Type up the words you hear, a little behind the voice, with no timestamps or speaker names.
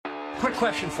quick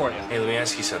question for you. Hey, let me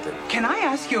ask you something. Can I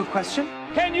ask you a question?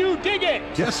 Can you dig it?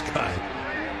 Yes, guy.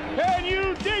 Can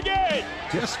you dig it?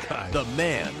 Yes, guy. The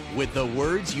man with the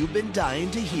words you've been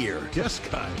dying to hear. Yes,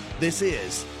 guy. This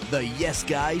is the Yes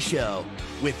Guy Show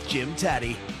with Jim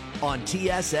Tatti on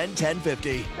TSN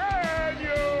 1050. Can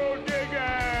you dig it?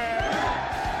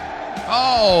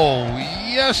 Oh,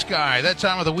 Yes Guy. That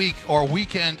time of the week or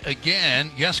weekend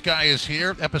again. Yes Guy is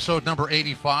here. Episode number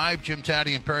 85. Jim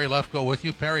Tatti and Perry Lefko with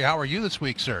you. Perry, how are you this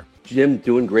week, sir? Jim,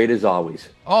 doing great as always.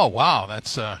 Oh, wow.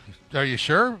 That's, are you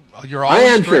sure? You're I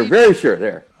always am great? sure, very sure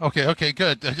there. Okay,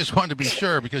 good. I just wanted to be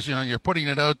sure because, you're putting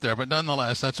it out there. But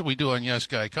nonetheless, that's what we do on Yes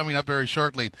Guy. Coming up very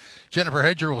shortly, Jennifer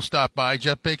Hedger will stop by.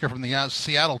 Jeff Baker from the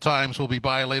Seattle Times will be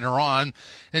by later on.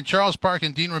 In Charles Park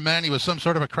and Dean Ramani with some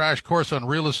sort of a crash course on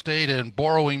real estate and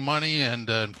borrowing money and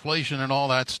inflation and all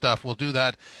that stuff. We'll do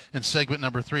that in segment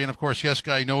number 3. And, of course, Yes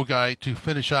Guy, No Guy to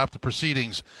finish off the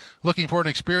proceedings. Looking for an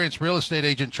experienced real estate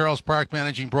agent, Charles Park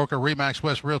managing broker Remax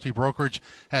West Realty Brokerage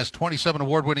has 27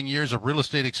 award-winning years of real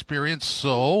estate experience.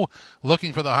 So,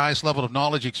 looking for the highest level of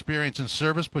knowledge, experience, and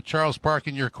service, put Charles Park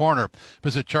in your corner.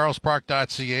 Visit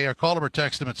charlespark.ca or call him or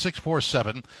text him at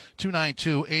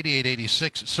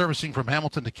 647-292-8886. Servicing from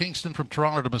Hamilton to Kingston, from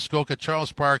Toronto to Muskoka,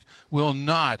 Charles Park will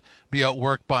not be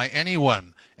outworked by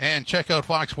anyone. And check out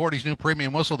Fox 40's new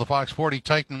premium whistle, the Fox 40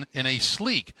 Titan, in a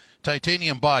sleek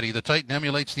titanium body. The Titan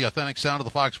emulates the authentic sound of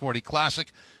the Fox 40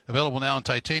 Classic. Available now in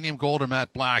titanium, gold, or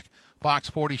matte black.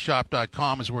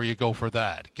 Fox40shop.com is where you go for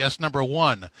that. Guest number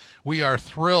 1, we are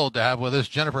thrilled to have with us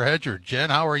Jennifer Hedger.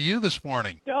 Jen, how are you this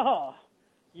morning? Oh,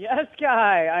 Yes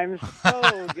Guy. I'm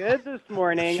so good this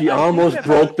morning. She almost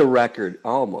broke the record.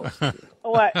 Almost.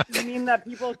 What? You mean that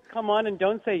people come on and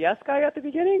don't say Yes Guy at the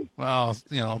beginning? Well,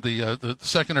 the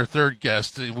second or third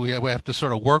guest, we have to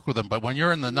sort of work with them. But when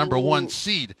you're in the number 1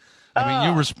 seed,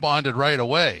 you responded right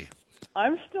away.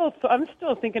 I'm still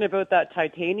thinking about that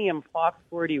titanium Fox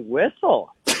 40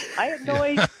 whistle. I had no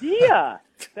idea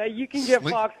that you can get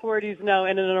Fox 40s now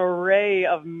in an array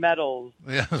of metals.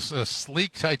 Yes, a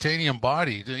sleek titanium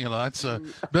body. That's a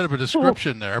bit of a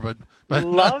description there, but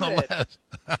Love nonetheless.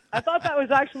 It. I thought that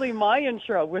was actually my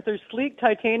intro. With her sleek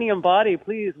titanium body,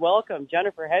 please welcome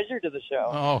Jennifer Hedger to the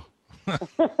show. Oh.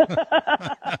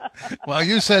 Well,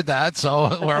 you said that,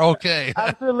 so we're okay.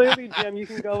 Absolutely, Jim. You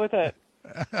can go with it.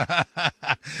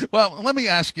 Well, let me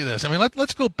ask you this.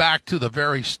 Let's go back to the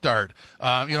very start.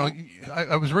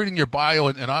 I was reading your bio,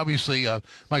 and obviously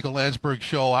Michael Landsberg's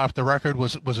show Off the Record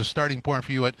was a starting point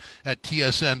for you at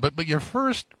TSN. But your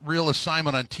first real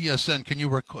assignment on TSN, can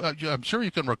you I'm sure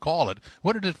you can recall it.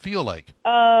 What did it feel like?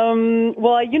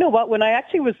 Well, you know what? When I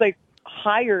actually was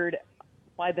hired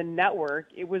by the network,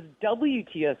 it was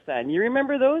WTSN. You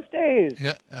remember those days?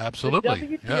 Yeah, absolutely.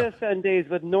 The WTSN days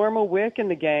with Norma Wick and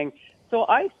the gang. So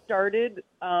I started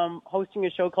hosting a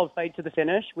show called Fight to the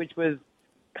Finish, which was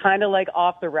kind of like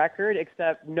Off the Record,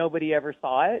 except nobody ever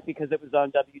saw it because it was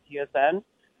on WTSN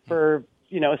for,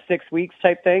 6 weeks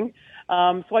type thing.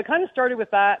 So I kind of started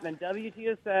with that, and then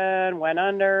WTSN went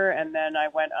under, and then I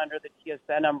went under the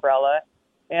TSN umbrella.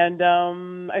 And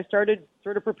I started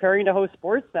sort of preparing to host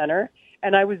SportsCentre,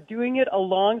 and I was doing it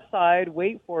alongside,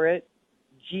 wait for it,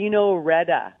 Gino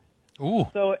Reda. Ooh.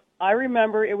 So I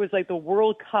remember it was like the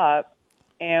World Cup,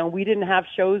 and we didn't have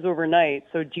shows overnight.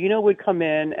 So Gino would come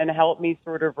in and help me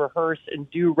sort of rehearse and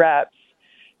do reps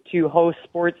to host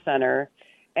SportsCentre.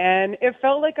 And it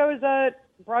felt like I was at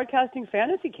broadcasting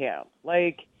fantasy camp.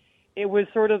 It was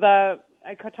sort of I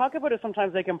talk about it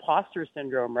sometimes like imposter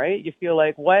syndrome, right? You feel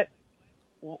like,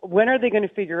 when are they going to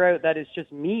figure out that it's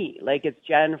just me? It's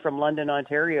Jen from London,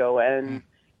 Ontario, and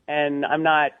I'm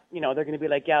not, they're going to be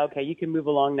like, yeah, okay, you can move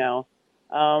along now.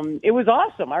 It was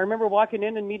awesome. I remember walking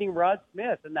in and meeting Rod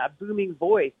Smith and that booming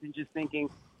voice and just thinking,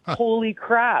 holy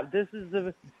crap, these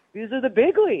are the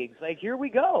big leagues. Here we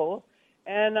go.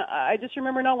 And I just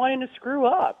remember not wanting to screw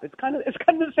up. It's kind of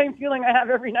the same feeling I have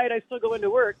every night I still go into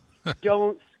work.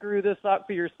 Don't screw this up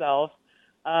for yourself.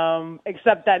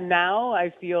 Except that now I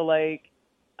feel like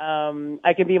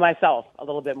I can be myself a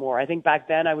little bit more. I think back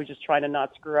then I was just trying to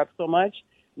not screw up so much.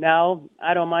 Now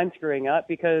I don't mind screwing up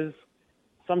because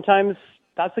sometimes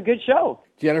that's a good show.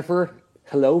 Jennifer,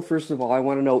 hello. First of all, I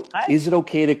want to know, Hi. Is it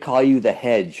okay to call you the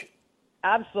Hedge?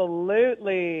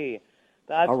 Absolutely.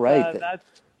 That's, all right.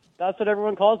 That's what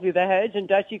everyone calls me, the Hedge, and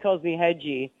Dutchie calls me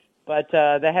Hedgie. But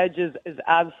the Hedge is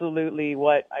absolutely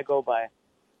what I go by.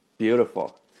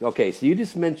 Beautiful. Okay, so you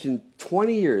just mentioned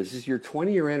 20 years. This is your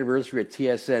 20-year anniversary at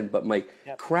TSN, but my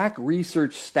crack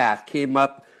research staff came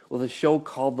up with a show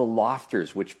called The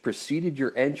Lofters, which preceded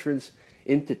your entrance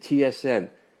into TSN.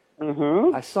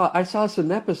 Mm-hmm. I saw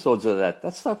some episodes of that.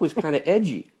 That stuff was kind of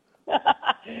edgy.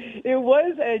 It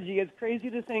was edgy. It's crazy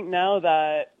to think now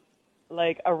that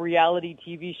like a reality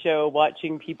TV show,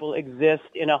 watching people exist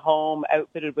in a home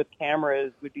outfitted with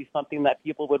cameras would be something that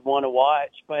people would want to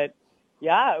watch. But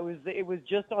yeah, it was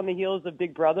just on the heels of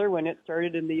Big Brother when it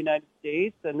started in the United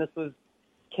States, and this was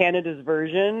Canada's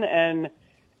version. And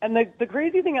the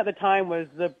crazy thing at the time was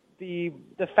the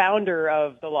founder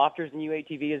of the Lofters and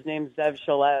UATV, his name's Zev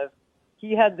Shalev.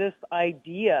 He had this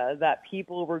idea that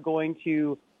people were going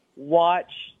to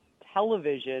watch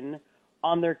television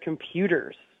on their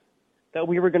computers, that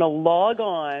we were going to log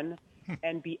on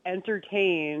and be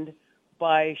entertained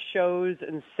by shows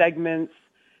and segments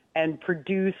and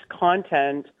produce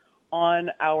content on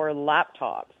our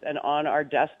laptops and on our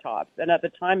desktops. And at the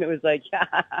time it was like,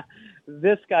 yeah,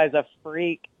 this guy's a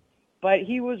freak. But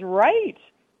he was right.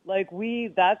 Like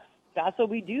that's what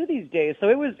we do these days. So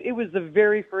it was the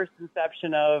very first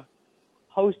inception of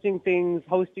hosting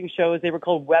shows. They were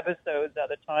called webisodes at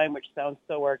the time, which sounds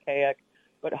so archaic,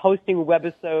 but hosting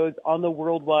webisodes on the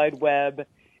World Wide Web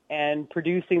and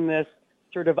producing this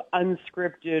sort of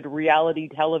unscripted reality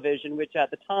television, which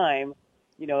at the time,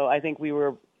 you know, I think we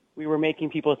were making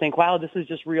people think, wow, this is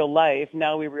just real life.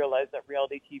 Now we realize that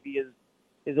reality TV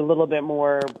is a little bit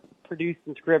more produced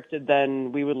and scripted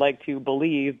than we would like to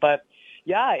believe. But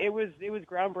yeah, it was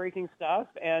groundbreaking stuff.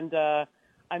 And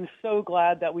I'm so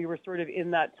glad that we were sort of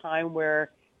in that time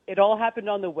where it all happened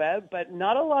on the web, but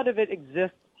not a lot of it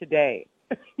exists today.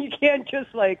 You can't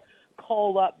just like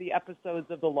call up the episodes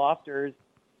of the Lofters,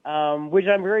 which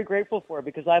I'm very grateful for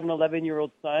because I have an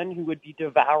 11-year-old son who would be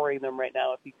devouring them right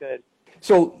now if he could.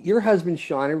 So your husband,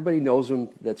 Sean, everybody knows him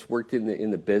that's worked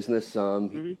in the business.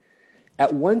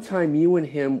 At one time, you and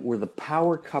him were the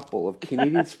power couple of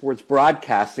Canadian sports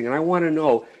broadcasting. And I want to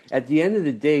know, at the end of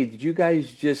the day, did you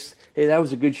guys just, hey, that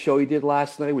was a good show you did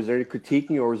last night? Was there any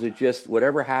critiquing, or was it just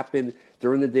whatever happened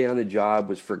during the day on the job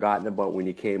was forgotten about when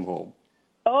you came home?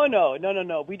 Oh,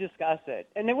 no. We discussed it.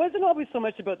 And it wasn't always so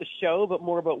much about the show, but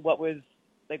more about what was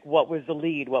the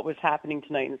lead, what was happening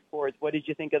tonight in sports. What did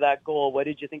you think of that goal? What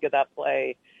did you think of that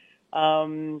play?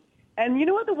 And you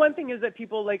know what? The one thing is that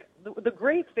people like the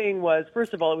great thing was,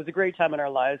 first of all, it was a great time in our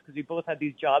lives because we both had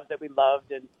these jobs that we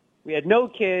loved and we had no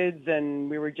kids and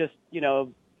we were just, you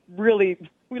know, really,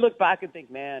 we look back and think,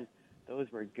 man,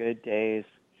 those were good days.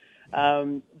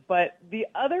 But the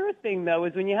other thing, though,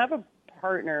 is when you have a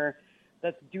partner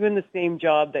that's doing the same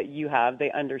job that you have,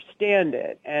 they understand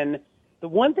it. And the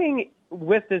one thing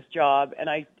with this job, and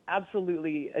I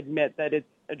absolutely admit that it's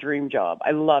a dream job.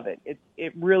 I love it.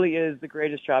 It really is the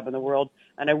greatest job in the world,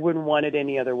 and I wouldn't want it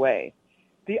any other way.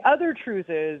 The other truth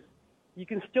is you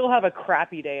can still have a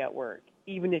crappy day at work,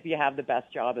 even if you have the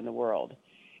best job in the world.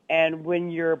 And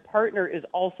when your partner is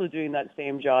also doing that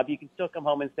same job, you can still come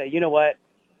home and say, you know what,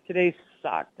 today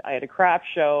sucked. I had a crap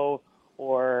show,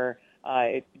 or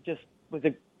it just was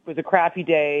a crappy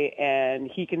day, and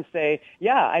he can say,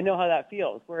 yeah, I know how that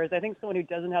feels. Whereas I think someone who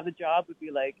doesn't have the job would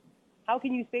be like, how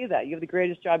can you say that? You have the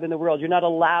greatest job in the world. You're not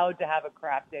allowed to have a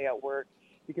crap day at work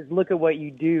because look at what you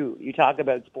do. You talk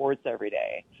about sports every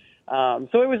day.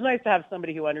 So it was nice to have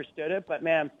somebody who understood it, but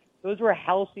man, those were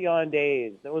halcyon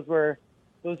days. Those were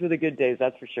the good days,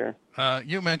 that's for sure.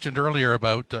 You mentioned earlier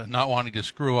about not wanting to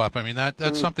screw up. I mean,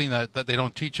 that's something that they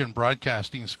don't teach in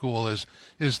broadcasting school is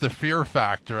the fear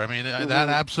factor. I mean, that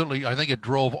absolutely, I think it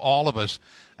drove all of us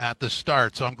at the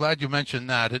start. So I'm glad you mentioned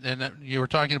that. And you were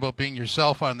talking about being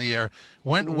yourself on the air.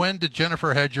 When did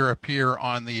Jennifer Hedger appear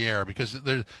on the air? Because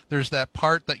there's that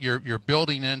part that you're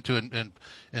building into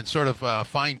and sort of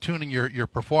fine-tuning your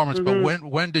performance. But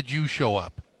when did you show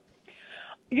up?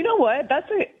 You know what?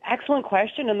 That's an excellent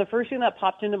question. And the first thing that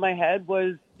popped into my head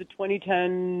was the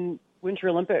 2010 Winter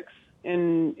Olympics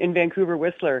in Vancouver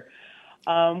Whistler,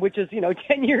 which is,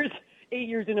 8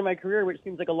 years into my career, which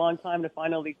seems like a long time to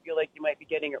finally feel like you might be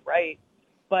getting it right.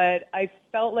 But I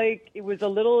felt like it was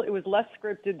less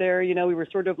scripted there. We were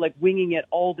sort of like winging it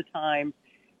all the time.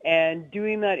 And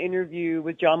doing that interview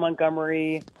with John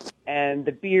Montgomery and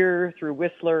the beer through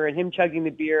Whistler and him chugging the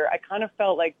beer, I kind of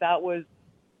felt like that was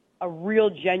a real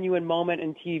genuine moment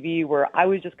in TV where I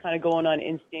was just kind of going on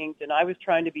instinct and I was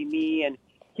trying to be me and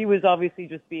he was obviously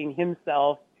just being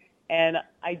himself. And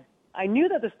I knew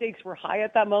that the stakes were high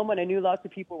at that moment. I knew lots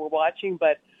of people were watching,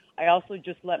 but I also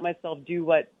just let myself do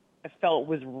what I felt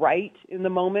was right in the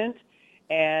moment.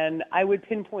 And I would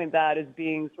pinpoint that as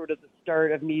being sort of the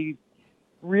start of me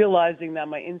realizing that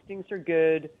my instincts are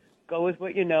good, go with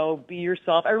what you know, be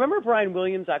yourself. I remember Brian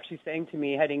Williams actually saying to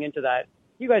me heading into that,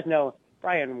 you guys know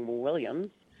Brian Williams.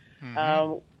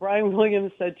 Brian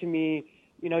Williams said to me,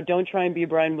 don't try and be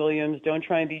Brian Williams. Don't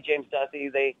try and be James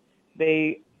Duthie.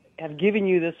 have given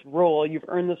you this role. You've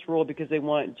earned this role because they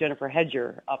want Jennifer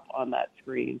Hedger up on that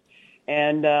screen.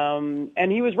 And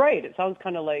he was right. It sounds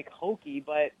kind of like hokey,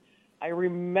 but I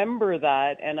remember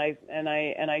that, and I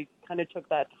kind of took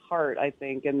that to heart, I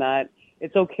think, in that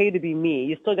it's okay to be me.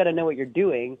 You still got to know what you're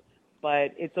doing,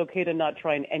 but it's okay to not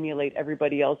try and emulate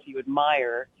everybody else you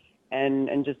admire,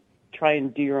 and just try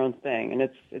and do your own thing. And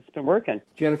it's been working.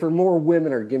 Jennifer, more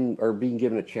women are being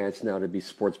given a chance now to be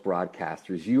sports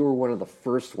broadcasters. You were one of the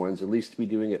first ones, at least, to be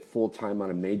doing it full time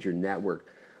on a major network.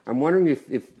 I'm wondering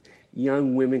if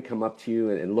young women come up to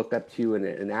you and look up to you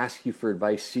and ask you for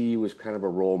advice, see you as kind of a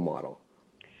role model.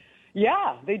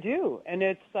 Yeah, they do, and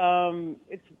it's the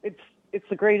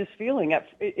greatest feeling.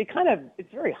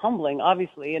 It's very humbling,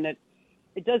 obviously, and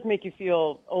it does make you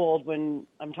feel old when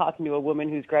I'm talking to a woman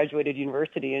who's graduated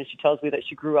university and she tells me that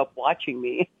she grew up watching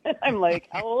me. And I'm like,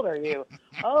 how old are you?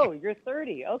 Oh, you're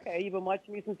 30. Okay, you've been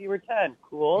watching me since you were 10.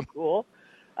 Cool.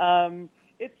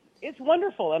 It's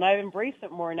wonderful, and I embrace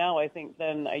it more now, I think,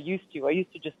 than I used to. I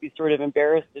used to just be sort of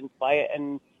embarrassed by it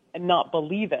and not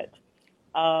believe it.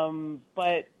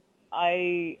 But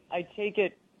I take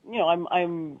it,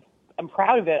 I'm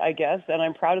proud of it, I guess, and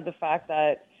I'm proud of the fact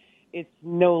that it's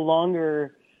no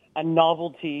longer a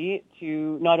novelty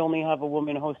to not only have a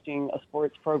woman hosting a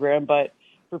sports program, but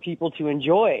for people to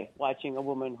enjoy watching a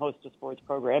woman host a sports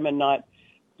program and not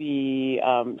be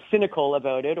cynical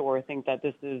about it or think that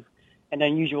this is an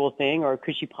unusual thing or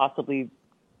could she possibly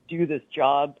do this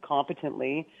job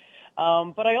competently.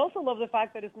 But I also love the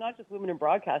fact that it's not just women in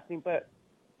broadcasting, but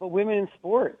women in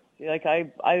sports. Like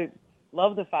I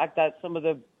love the fact that some of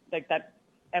that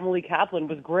Emily Kaplan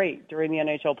was great during the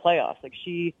NHL playoffs. Like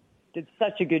she did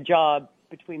such a good job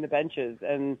between the benches,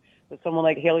 and that someone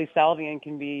like Haley Salvian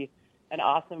can be an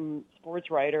awesome sports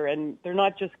writer. And they're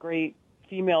not just great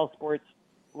female sports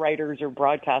writers or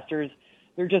broadcasters.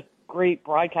 They're just great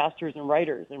broadcasters and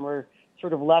writers. And we're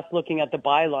sort of less looking at the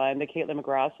byline, the Caitlin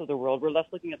McGraths of the world. We're less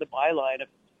looking at the byline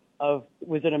of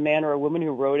was it a man or a woman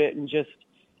who wrote it, and just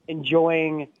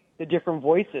enjoying the different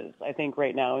voices, I think,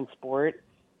 right now in sport.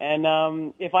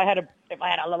 And if I had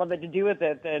a little bit to do with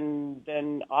it,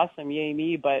 then awesome, yay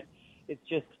me. But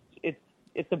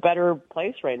it's a better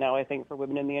place right now, I think, for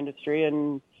women in the industry,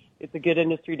 and it's a good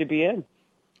industry to be in.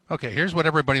 Okay, here's what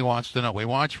everybody wants to know. We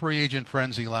watched Free Agent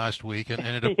Frenzy last week, and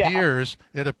it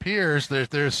appears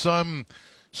there's some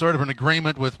sort of an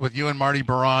agreement with you and Marty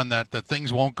Baron that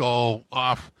things won't go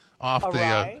off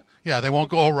awry. They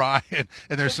won't go awry,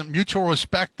 and there's some mutual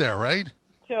respect there, right?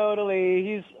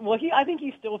 Totally. I think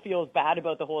he still feels bad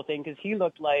about the whole thing because he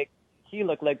looked like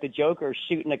the Joker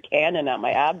shooting a cannon at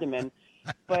my abdomen.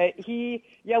 But we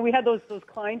had those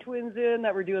Klein twins in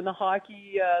that were doing the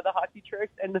hockey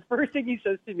tricks, and the first thing he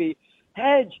says to me,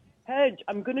 Hedge,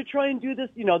 I'm going to try and do this,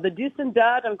 the this and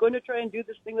that. I'm going to try and do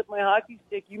this thing with my hockey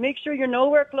stick. You make sure you're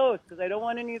nowhere close because I don't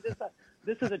want any of this.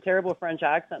 This is a terrible French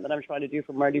accent that I'm trying to do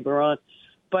for Marty Baron.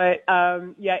 But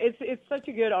it's such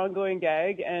a good ongoing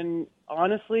gag, and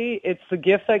honestly, it's the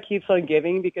gift that keeps on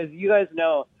giving because you guys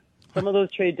know some of those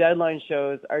trade deadline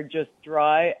shows are just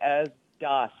dry as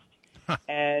dust.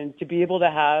 And to be able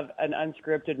to have an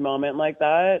unscripted moment like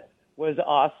that was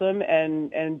awesome.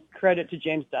 And credit to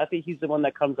James Duthie. He's the one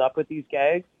that comes up with these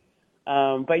gags.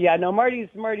 Marty's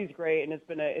great. And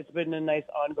it's been a nice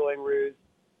ongoing ruse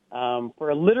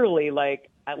for literally like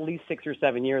at least 6 or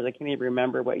 7 years. I can't even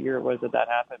remember what year it was that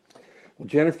happened. Well,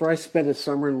 Jennifer, I spent a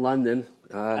summer in London.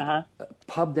 A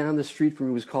pub down the street from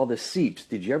me was called the Seeps.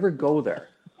 Did you ever go there?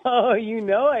 Oh,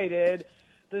 I did.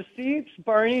 The Seeps,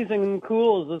 Barney's, and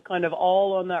Cool's was kind of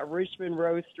all on that Richmond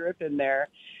Row strip in there.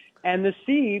 And the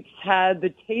Seeps had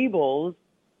the tables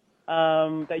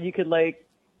that you could, like,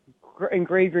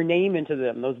 engrave your name into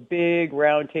them, those big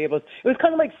round tables. It was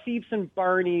kind of like Seeps and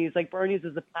Barney's. Like, Barney's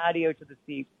is a patio to the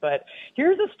Seeps. But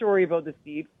here's a story about the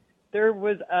Seeps. There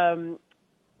was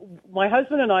my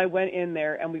husband and I went in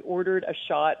there, and we ordered a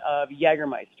shot of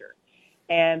Jägermeister.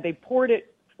 And they poured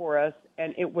it for us,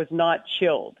 and it was not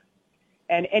chilled.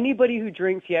 And anybody who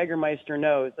drinks Jägermeister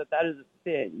knows that is a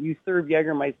sin. You serve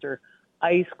Jägermeister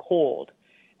ice cold.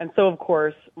 And so, of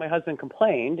course, my husband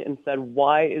complained and said,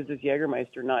 why is this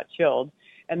Jägermeister not chilled?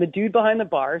 And the dude behind the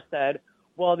bar said,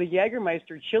 well, the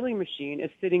Jägermeister chilling machine is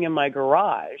sitting in my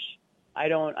garage. I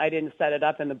didn't set it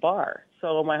up in the bar.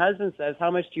 So my husband says,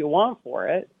 how much do you want for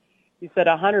it? He said,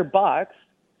 $100.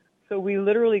 So we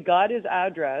literally got his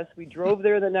address. We drove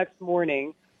there the next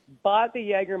morning, bought the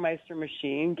Jägermeister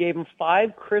machine, gave him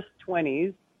 5 crisp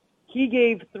 20s. He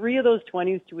gave 3 of those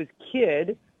 20s to his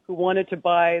kid who wanted to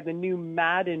buy the new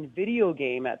Madden video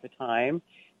game at the time,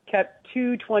 kept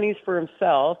 2 20s for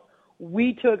himself,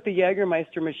 We took the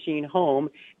Jägermeister machine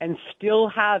home and still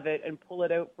have it and pull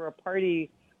it out for a party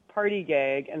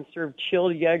gag and serve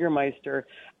chilled Jägermeister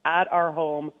at our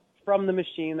home from the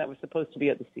machine that was supposed to be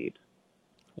at the seat.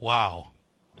 Wow.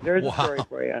 There's a story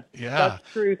for you. Yeah. That's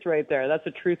truth right there. That's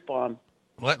a truth bomb.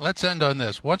 Let's end on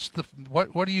this. What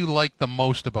do you like the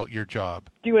most about your job?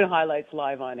 Doing highlights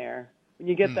live on air. When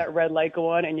you get that red light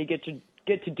go on and you get to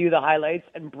do the highlights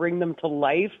and bring them to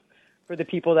life for the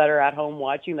people that are at home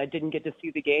watching that didn't get to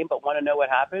see the game but want to know what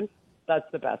happened, that's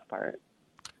the best part.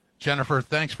 Jennifer,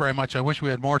 thanks very much. I wish we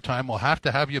had more time. We'll have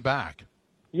to have you back.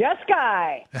 Yes,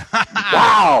 guy.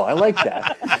 Wow, I like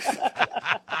that.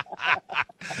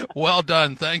 Well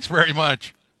done. Thanks very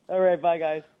much. All right, bye,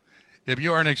 guys. If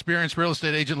you are an experienced real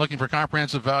estate agent looking for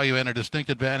comprehensive value and a distinct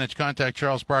advantage, contact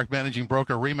Charles Park, Managing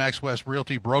Broker, Remax West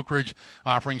Realty Brokerage,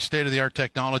 offering state-of-the-art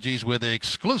technologies with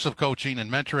exclusive coaching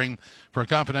and mentoring. For a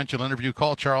confidential interview,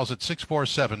 call Charles at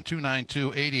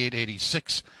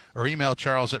 647-292-8886 or email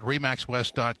Charles at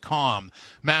remaxwest.com.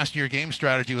 Master your game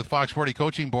strategy with Fox 40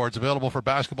 coaching boards available for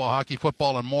basketball, hockey,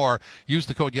 football, and more. Use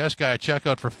the code YesGuy at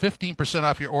checkout for 15%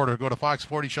 off your order. Go to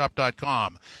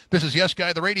fox40shop.com. This is Yes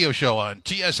Guy, the radio show on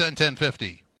TSN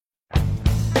 1050.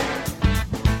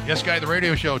 Yes Guy, the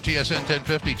radio show, TSN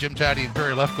 1050. Jim, Tatti, and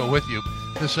Lefko with you.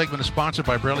 This segment is sponsored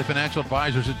by Braley Financial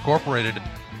Advisors Incorporated.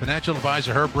 Financial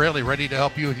advisor Herb Braley, ready to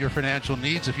help you with your financial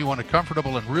needs. If you want a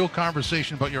comfortable and real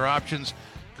conversation about your options,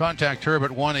 contact Herb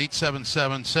at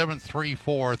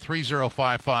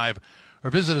 1-877-734-3055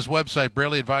 or visit his website,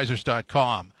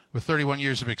 BraleyAdvisors.com. With 31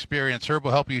 years of experience, Herb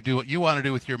will help you do what you want to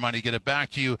do with your money, get it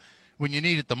back to you when you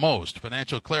need it the most.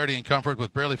 Financial clarity and comfort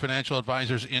with Braley Financial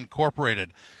Advisors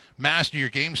Incorporated. Master your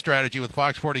game strategy with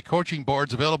Fox 40 coaching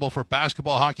boards available for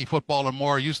basketball, hockey, football, and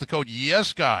more. Use the code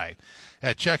YesGuy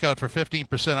at checkout for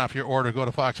 15% off your order. Go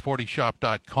to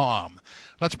fox40shop.com.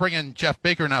 Let's bring in Geoff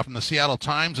Baker now from the Seattle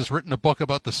Times. Has written a book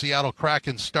about the Seattle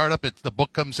Kraken startup. The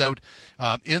book comes out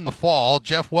in the fall.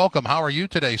 Geoff, welcome. How are you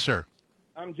today, sir?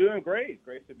 I'm doing great.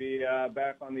 Great to be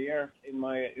back on the air in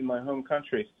my home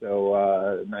country.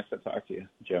 So nice to talk to you,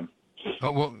 Jim.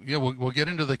 We'll get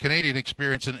into the Canadian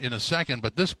experience in a second,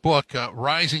 but this book,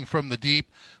 Rising from the Deep,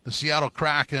 the Seattle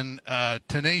Kraken,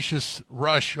 tenacious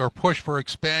rush or push for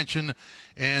expansion,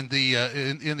 and the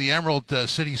in the Emerald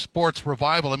City sports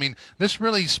revival. I mean, this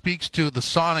really speaks to the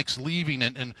Sonics leaving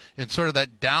and sort of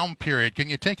that down period. Can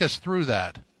you take us through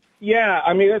that? Yeah,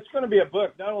 I mean, it's going to be a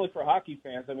book not only for hockey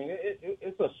fans. I mean,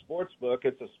 it's a sports book.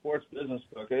 It's a sports business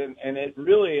book, and it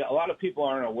really, a lot of people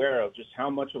aren't aware of just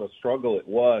how much of a struggle it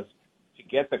was to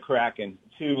get the Kraken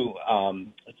to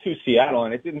Seattle,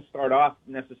 and it didn't start off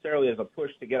necessarily as a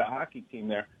push to get a hockey team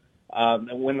there.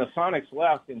 When the Sonics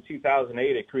left in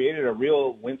 2008, it created a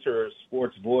real winter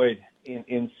sports void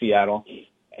in Seattle,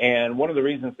 and one of the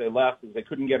reasons they left is they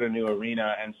couldn't get a new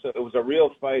arena, and so it was a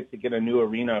real fight to get a new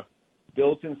arena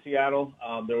built in Seattle.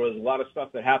 There was a lot of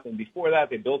stuff that happened before that.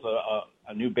 They built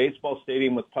a new baseball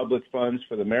stadium with public funds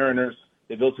for the Mariners.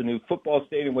 They built a new football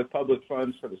stadium with public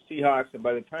funds for the Seahawks, and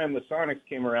by the time the Sonics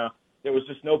came around, there was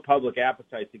just no public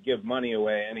appetite to give money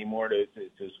away anymore to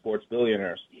sports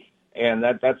billionaires. And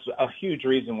that's a huge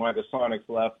reason why the Sonics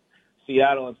left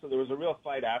Seattle. And so there was a real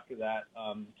fight after that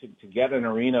to get an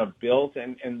arena built.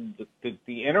 And the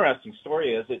interesting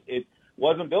story is it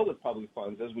wasn't built with public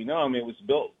funds. As we know, I mean, it was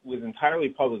built with entirely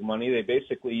public money. They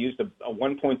basically used a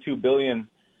 $1.2 billion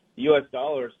U.S.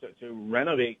 dollars to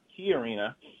renovate Key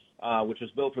Arena, which was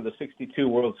built for the 62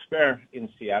 World's Fair in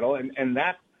Seattle. And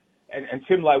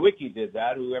Tim Lewicki did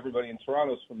that, who everybody in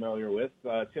Toronto is familiar with.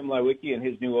 Tim Lewicki and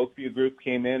his new Oakview group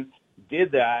came in,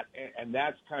 did that, and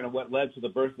that's kind of what led to the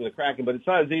birth of the Kraken. But it's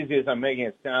not as easy as I'm making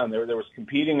it sound. There was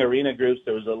competing arena groups.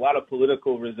 There was a lot of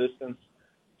political resistance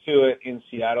to it in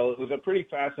Seattle. It was a pretty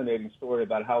fascinating story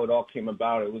about how it all came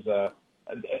about. It was there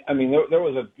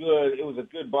was a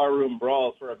good barroom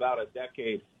brawl for about a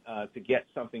decade to get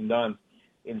something done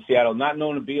in Seattle, not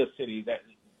known to be a city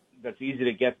that's easy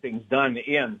to get things done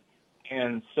in.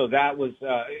 And so that was,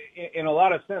 in a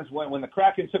lot of sense, when the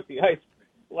Kraken took the ice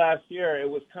last year, it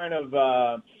was kind of,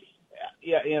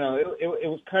 it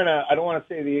was kind of, I don't want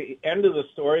to say the end of the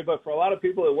story, but for a lot of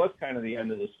people, it was kind of the end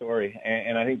of the story.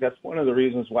 And I think that's one of the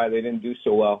reasons why they didn't do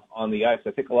so well on the ice.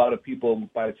 I think a lot of people,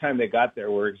 by the time they got there,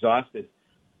 were exhausted,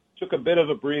 took a bit of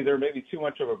a breather, maybe too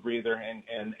much of a breather,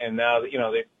 and now,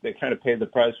 they kind of paid the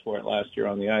price for it last year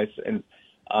on the ice. And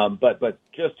but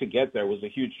just to get there was a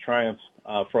huge triumph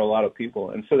for a lot of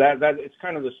people. And so that it's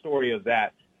kind of the story of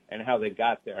that and how they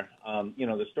got there.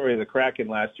 The story of the Kraken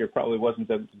last year probably wasn't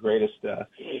the greatest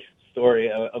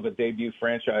story of a debut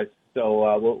franchise.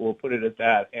 So we'll put it at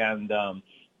that. And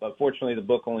But fortunately, the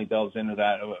book only delves into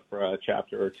that for a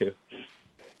chapter or two.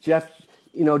 Geoff,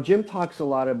 Jim talks a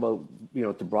lot about,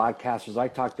 to broadcasters. I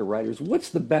talk to writers. What's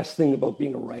the best thing about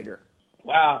being a writer?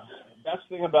 Wow. Best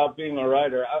thing about being a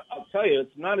writer, I'll tell you,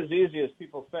 it's not as easy as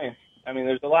people think. I mean,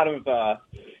 there's a lot of,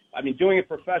 doing it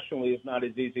professionally is not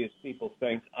as easy as people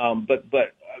think. But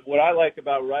what I like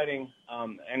about writing,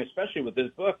 and especially with this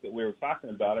book that we were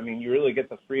talking about, I mean, you really get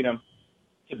the freedom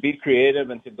to be creative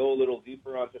and to go a little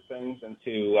deeper onto things and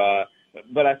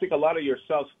but I think a lot of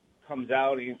yourself comes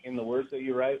out in the words that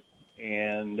you write.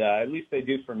 And at least they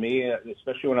do for me,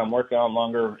 especially when I'm working on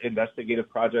longer investigative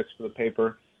projects for the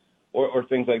paper or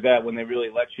things like that, when they really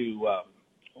let you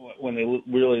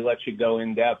go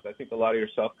in depth. I think a lot of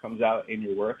yourself comes out in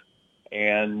your work.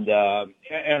 And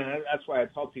that's why I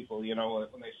tell people, when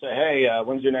they say, hey,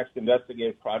 when's your next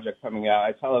investigative project coming out?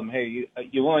 I tell them, hey,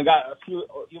 you've only got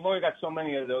so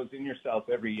many of those in yourself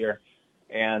every year,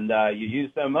 and you use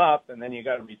them up, and then you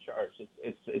got to recharge.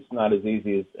 It's not as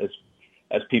easy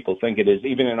as people think it is.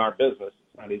 Even in our business,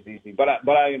 it's not as easy. But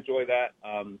I enjoy that.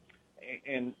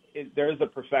 There is a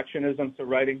perfectionism to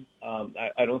writing.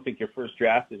 I don't think your first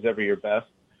draft is ever your best.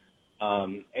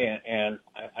 And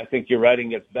I think your writing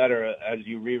gets better as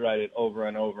you rewrite it over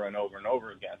and over and over and over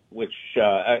again, which,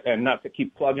 and not to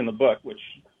keep plugging the book, which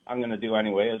I'm going to do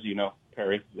anyway, as you know,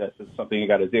 Perry, that's something you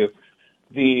got to do.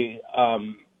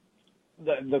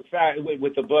 The fact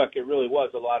with the book, it really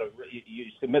was a lot of, you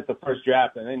submit the first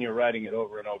draft and then you're writing it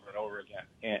over and over and over again.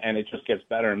 And it just gets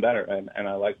better and better. And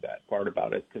I like that part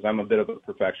about it because I'm a bit of a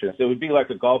perfectionist. It would be like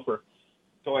a golfer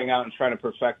going out and trying to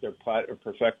perfect their putt or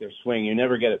perfect their swing. You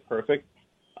never get it perfect.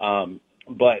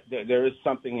 But there is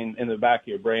something in the back of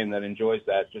your brain that enjoys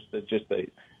that, just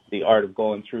the art of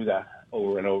going through that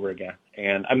over and over again.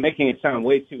 And I'm making it sound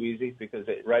way too easy because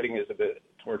writing is a bit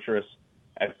torturous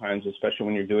at times, especially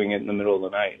when you're doing it in the middle of the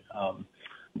night. I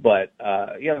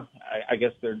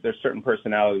guess there's certain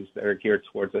personalities that are geared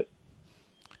towards it.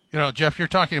 Geoff, you're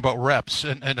talking about reps,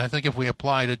 and I think if we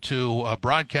applied it to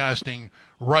broadcasting,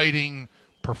 writing,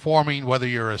 performing, whether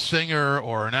you're a singer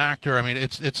or an actor, I mean,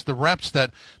 it's the reps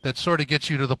that sort of gets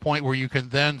you to the point where you can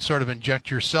then sort of inject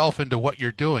yourself into what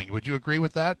you're doing. Would you agree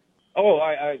with that? Oh,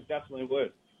 I definitely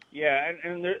would. Yeah,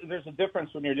 and there's a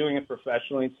difference when you're doing it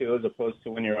professionally, too, as opposed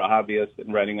to when you're a hobbyist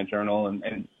and writing a journal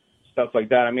and stuff like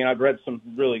that. I mean, I've read some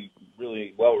really,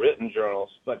 really well-written journals,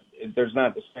 but it's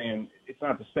not the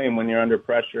same when you're under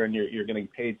pressure and you're getting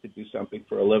paid to do something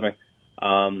for a living.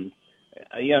 And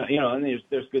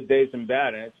there's good days and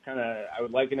bad, and it's kind of, I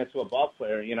would liken it to a ball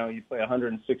player. You play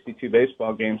 162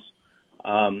 baseball games.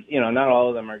 Not all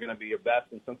of them are going to be your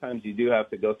best, and sometimes you do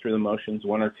have to go through the motions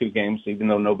one or two games, even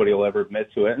though nobody will ever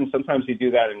admit to it. And sometimes you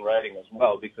do that in writing as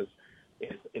well, because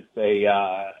it's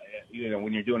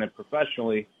when you're doing it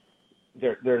professionally,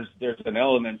 there's an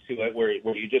element to it where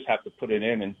you just have to put it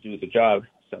in and do the job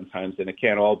sometimes, and it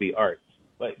can't all be art.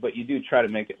 But you do try to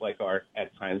make it like art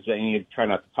at times, and you try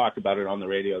not to talk about it on the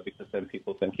radio because then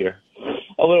people think you're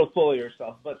a little full of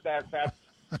yourself. But that's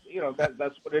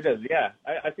what it is. Yeah,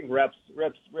 I think reps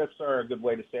are a good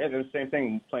way to say it. And the same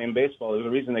thing playing baseball. There's a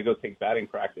reason they go take batting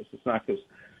practice. It's not because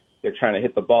they're trying to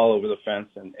hit the ball over the fence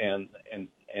and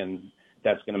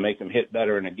that's going to make them hit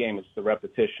better in a game. It's the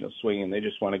repetition of swinging. They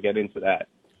just want to get into that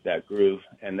groove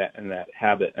and that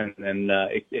habit, and then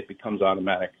it becomes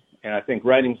automatic. And I think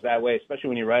writing's that way, especially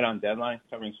when you write on deadline,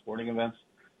 covering sporting events.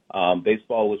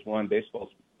 Baseball was one.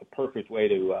 Baseball's a perfect way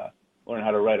to learn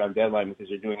how to write on deadline because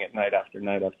you're doing it night after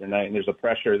night after night, and there's a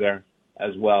pressure there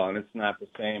as well. And it's not the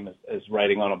same as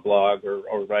writing on a blog or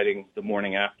writing the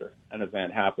morning after an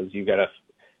event happens. You got a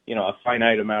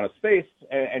finite amount of space,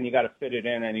 and you got to fit it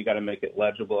in, and you got to make it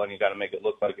legible, and you got to make it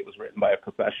look like it was written by a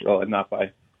professional and not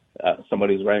by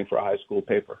somebody who's writing for a high school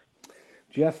paper.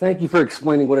 Geoff, thank you for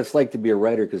explaining what it's like to be a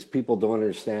writer, because people don't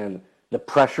understand the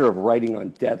pressure of writing on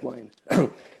deadline. Now,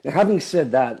 having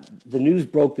said that, the news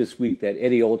broke this week that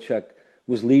Eddie Olczyk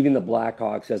was leaving the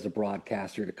Blackhawks as a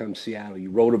broadcaster to come to Seattle. You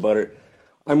wrote about it.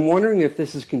 I'm wondering if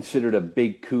this is considered a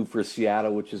big coup for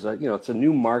Seattle, which is it's a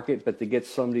new market, but to get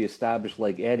somebody established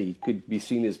like Eddie could be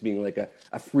seen as being like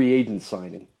a free agent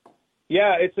signing.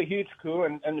 Yeah, it's a huge coup,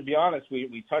 and to be honest,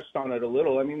 we touched on it a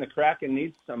little. I mean, the Kraken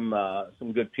needs some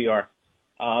good PR.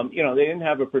 They didn't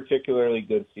have a particularly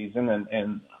good season,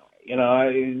 and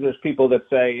there's people that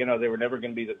say, they were never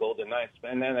going to be the Golden Knights,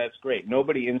 and then that's great.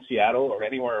 Nobody in Seattle or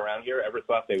anywhere around here ever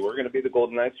thought they were going to be the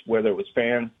Golden Knights, whether it was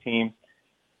fans, team,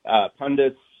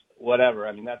 pundits, whatever.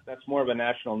 I mean, that's more of a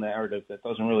national narrative that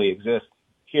doesn't really exist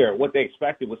here. What they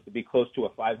expected was to be close to a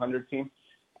 500 team,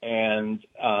 and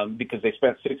because they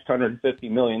spent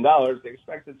 $650 million, they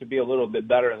expected to be a little bit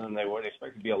better than they were. They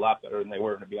expected to be a lot better than they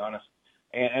were, to be honest.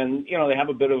 And they have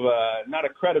a bit of not a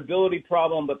credibility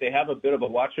problem, but they have a bit of a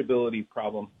watchability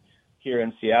problem here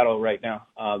in Seattle right now.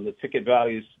 The ticket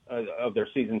values of their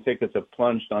season tickets have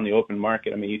plunged on the open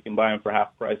market. I mean, you can buy them for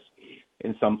half price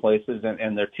in some places,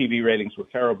 and their TV ratings were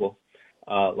terrible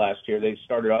last year. They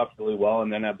started off really well,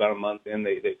 and then about a month in,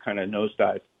 they kind of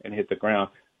nosedived and hit the ground.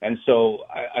 And so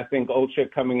I think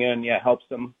Olczyk coming in, helps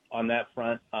them on that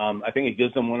front. I think it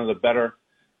gives them one of the better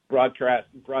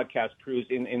broadcast crews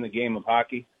in the game of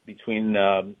hockey between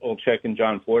Olczyk and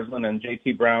John Forsland. And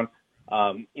J.T. Brown,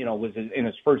 was in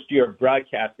his first year of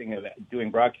doing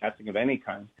broadcasting of any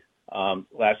kind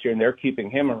last year, and they're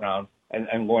keeping him around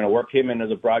and going to work him into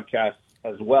the broadcast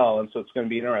as well. And so it's going to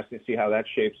be interesting to see how that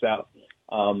shapes out.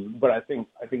 But I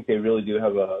think they really do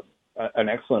have an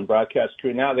excellent broadcast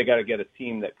crew. Now they got to get a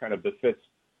team that kind of befits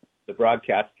the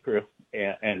broadcast crew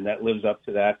and that lives up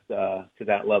to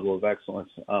that level of excellence.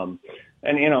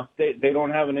 They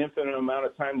don't have an infinite amount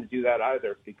of time to do that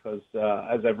either, because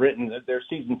as I've written, they're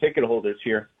season ticket holders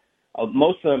here.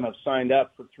 Most of them have signed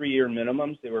up for 3-year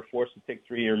minimums. They were forced to take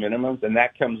 3-year minimums, and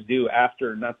that comes due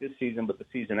after, not this season, but the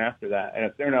season after that. And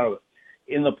if they're not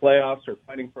in the playoffs or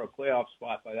fighting for a playoff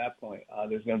spot by that point,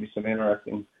 there's going to be some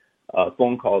interesting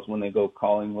phone calls when they go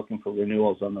calling, looking for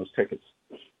renewals on those tickets.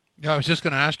 Yeah, I was just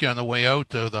going to ask you on the way out,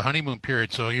 the honeymoon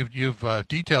period. So you've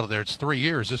detailed there. It's 3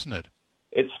 years, isn't it?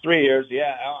 It's 3 years,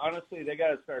 yeah. Honestly, they got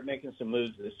to start making some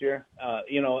moves this year.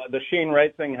 The Shane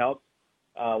Wright thing helped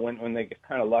when they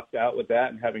kind of lucked out with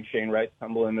that and having Shane Wright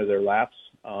tumble into their laps.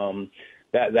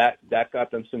 That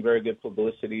got them some very good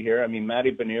publicity here. I mean,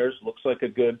 Matty Beniers looks like a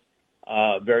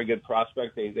very good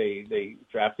prospect. They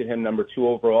drafted him number 2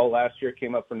 overall last year,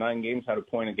 came up for 9 games, had a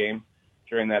point a game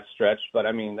during that stretch. But,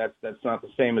 I mean, that's not the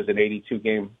same as an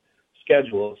 82-game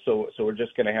schedule, so we're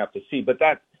just going to have to see. But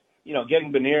that,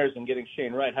 getting Beniers and getting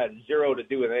Shane Wright had zero to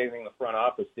do with anything the front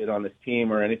office did on this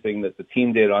team or anything that the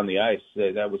team did on the ice.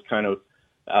 That was kind of,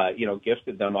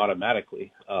 gifted them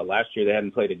automatically. Last year they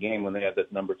hadn't played a game when they had the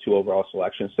number 2 overall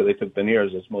selection, so they took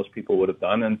Beniers, as most people would have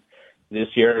done. And this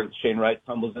year, Shane Wright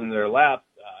tumbles into their lap.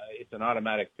 It's an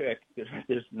automatic pick.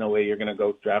 There's no way you're going to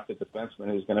go draft a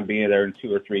defenseman who's going to be there in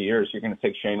 2 or 3 years. You're going to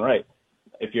take Shane Wright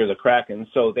if you're the Kraken.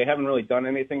 So they haven't really done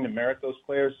anything to merit those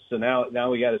players. So now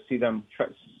we got to see them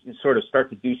sort of start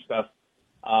to do stuff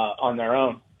on their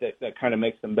own that kind of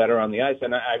makes them better on the ice.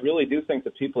 And I really do think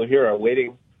the people here are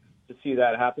waiting to see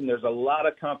that happen. There's a lot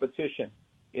of competition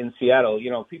in Seattle.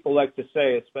 People like to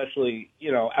say, especially,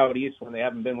 out east when they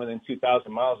haven't been within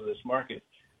 2,000 miles of this market,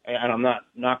 and I'm not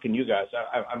knocking you guys.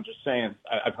 I'm just saying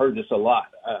I've heard this a lot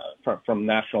from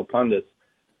national pundits.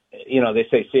 They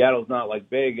say Seattle's not like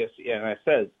Vegas. And I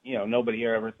said, nobody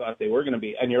here ever thought they were going to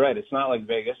be. And you're right, it's not like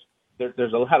Vegas.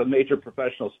 There's a lot of major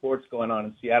professional sports going on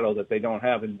in Seattle that they don't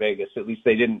have in Vegas. At least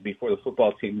they didn't before the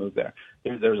football team moved there.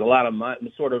 There's a lot of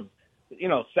sort of,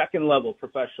 second-level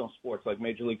professional sports like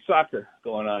Major League Soccer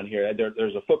going on here.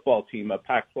 There's a football team, a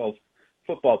Pac-12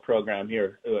 football program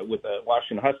here with the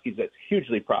Washington Huskies that's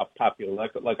hugely popular,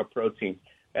 like a pro team.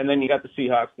 And then you got the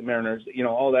Seahawks, the Mariners,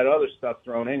 all that other stuff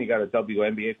thrown in. You got a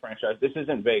WNBA franchise. This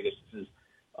isn't Vegas. This is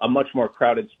a much more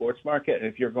crowded sports market. And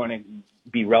if you're going to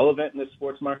be relevant in this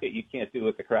sports market, you can't do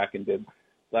what the Kraken did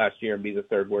last year and be the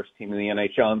 3rd worst team in the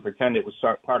NHL and pretend it was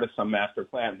part of some master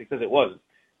plan, because it wasn't.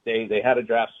 They had a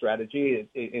draft strategy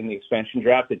in the expansion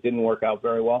draft. It didn't work out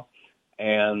very well.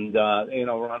 And,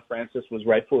 Ron Francis was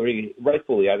rightfully,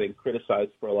 I think,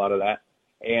 criticized for a lot of that.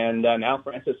 And now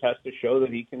Francis has to show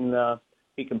that he can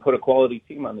put a quality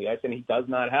team on the ice, and he does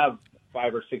not have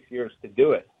 5 or 6 years to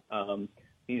do it.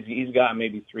 He's got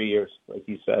maybe 3 years, like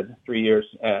you said, 3 years.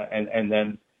 And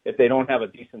then if they don't have a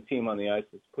decent team on the ice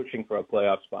that's pushing for a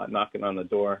playoff spot, knocking on the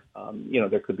door,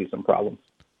 there could be some problems.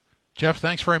 Geoff,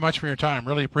 thanks very much for your time.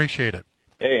 Really appreciate it.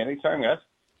 Hey, anytime, guys.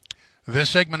 This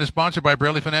segment is sponsored by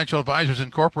Braley Financial Advisors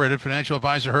Incorporated. Financial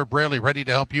advisor Herb Braley, ready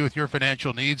to help you with your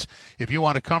financial needs. If you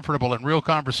want a comfortable and real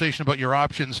conversation about your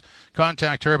options,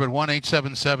 contact Herb at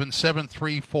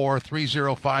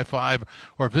 1-877-734-3055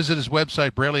 or visit his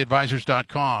website,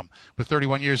 BraleyAdvisors.com. With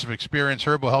 31 years of experience,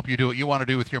 Herb will help you do what you want to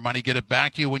do with your money, get it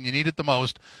back to you when you need it the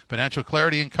most. Financial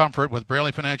clarity and comfort with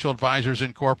Braley Financial Advisors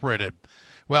Incorporated.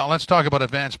 Well, let's talk about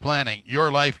advanced planning. Your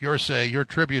life, your say, your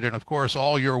tribute, and, of course,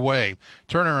 all your way.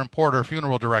 Turner & Porter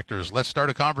Funeral Directors. Let's start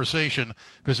a conversation.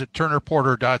 Visit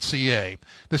turnerporter.ca.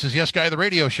 This is Yes Guy, the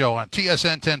radio show on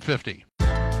TSN 1050.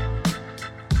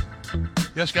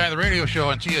 Yes Guy, the radio show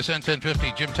on TSN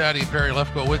 1050. Jim Tatti and Perry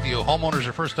Lefko with you. Homeowners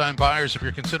or first-time buyers, if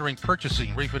you're considering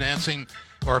purchasing, refinancing,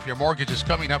 or if your mortgage is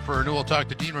coming up for renewal, talk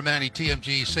to Dean Ramani,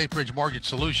 TMG, Safebridge Mortgage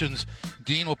Solutions.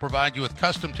 Dean will provide you with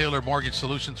custom-tailored mortgage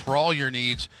solutions for all your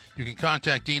needs. You can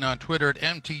contact Dean on Twitter at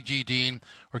MTGDean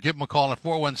or give him a call at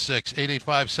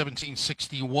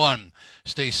 416-885-1761.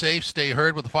 Stay safe, stay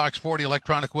heard with the Fox 40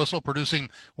 electronic whistle,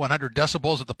 producing 100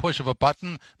 decibels at the push of a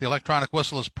button. The electronic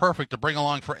whistle is perfect to bring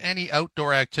along for any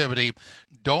outdoor activity.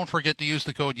 Don't forget to use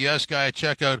the code YesGuy at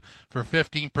checkout for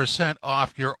 15%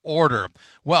 off your order.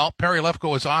 Well, Perry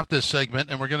Lefko is off this segment,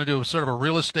 and we're going to do sort of a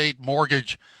real estate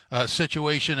mortgage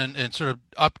situation and sort of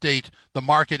update the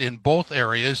market in both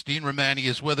areas. Dean Ramani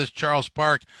is with us. Charles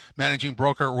Park, managing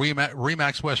broker,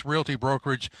 Remax West Realty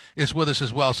Brokerage, is with us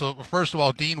as well. So first of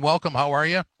all, Dean, welcome. How are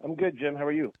you? I'm good, Jim. How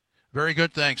are you? Very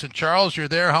good, thanks. And Charles, you're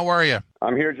there. How are you?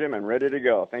 I'm here, Jim. I'm ready to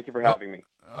go. Thank you for having me.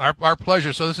 Our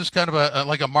pleasure. So this is kind of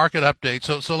like a market update.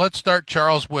 So let's start,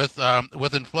 Charles, with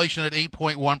inflation at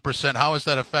 8.1%. How has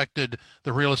that affected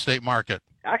the real estate market?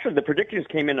 Actually, the predictions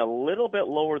came in a little bit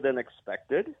lower than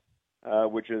expected,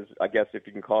 which is, I guess, if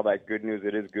you can call that good news,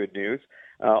 it is good news.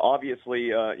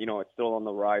 Obviously, it's still on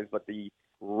the rise, but the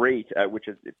rate at which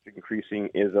it's increasing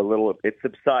is it's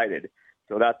subsided.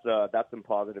 So that's some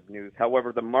positive news.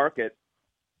 However, the market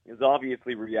is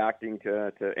obviously reacting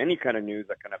to any kind of news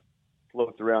that kind of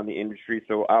floats around the industry.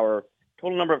 So our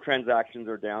total number of transactions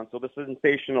are down. So the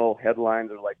sensational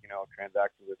headlines are like,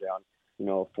 transactions are down,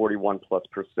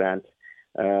 41+%.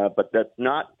 But that's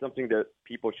not something that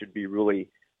people should be really,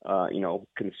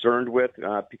 concerned with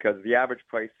because the average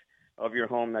price of your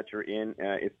home that you're in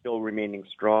is still remaining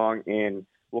strong and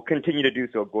will continue to do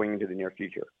so going into the near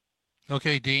future.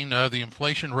 Okay, Dean. The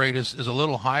inflation rate is a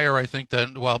little higher, I think,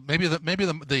 than maybe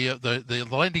the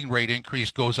lending rate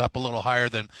increase goes up a little higher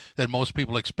than most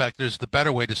people expect. There's the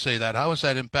better way to say that. How has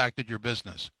that impacted your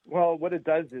business? Well, what it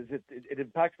does is it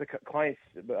impacts the client's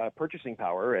purchasing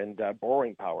power and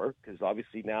borrowing power because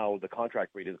obviously now the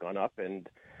contract rate has gone up, and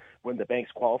when the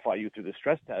banks qualify you through the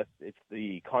stress test, it's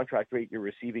the contract rate you're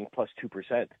receiving plus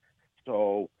 2%.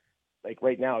 So, like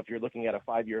right now, if you're looking at a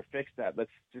 5-year fixed at,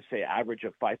 let's just say average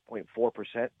of 5.4%,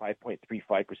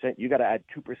 5.35%, you got to add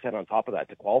 2% on top of that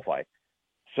to qualify.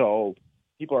 So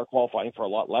people are qualifying for a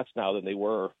lot less now than they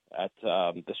were at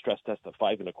the stress test of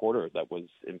 5.25 that was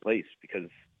in place because,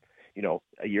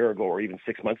 a year ago or even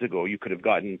 6 months ago, you could have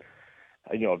gotten,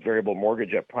 a variable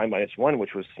mortgage at prime -1,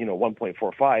 which was,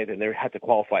 1.45, and they had to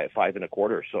qualify at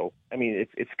 5.25. So, I mean,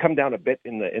 it's come down a bit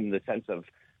in the sense of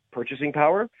purchasing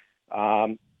power.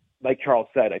 Like Charles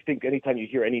said, I think anytime you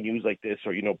hear any news like this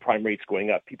or, prime rates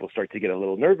going up, people start to get a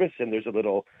little nervous and there's a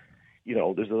little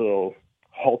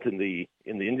halt in the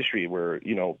industry where,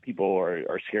 people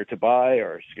are scared to buy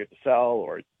or scared to sell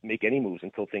or make any moves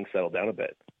until things settle down a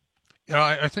bit.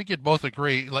 I think you'd both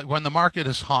agree. Like when the market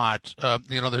is hot,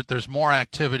 there's more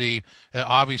activity,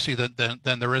 obviously,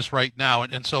 than there is right now.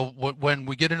 And so when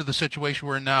we get into the situation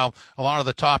we're in now, a lot of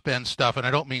the top end stuff, and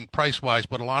I don't mean price wise,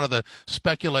 but a lot of the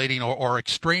speculating or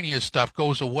extraneous stuff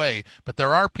goes away. But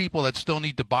there are people that still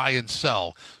need to buy and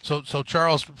sell. So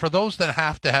Charles, for those that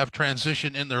have to have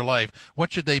transition in their life,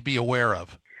 what should they be aware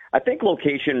of? I think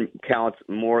location counts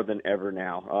more than ever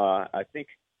now. I think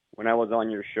when I was on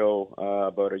your show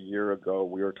about a year ago,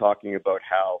 we were talking about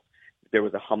how there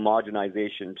was a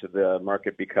homogenization to the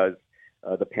market because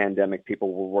the pandemic,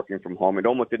 people were working from home. It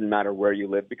almost didn't matter where you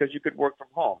lived because you could work from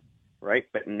home, right?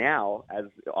 But now,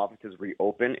 as the offices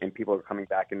reopen and people are coming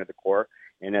back into the core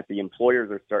and that the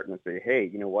employers are starting to say, hey,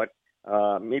 you know what,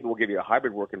 maybe we'll give you a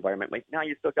hybrid work environment. Like now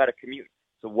you still got to commute.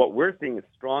 So what we're seeing is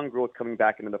strong growth coming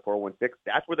back into the 416.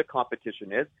 That's where the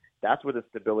competition is. That's where the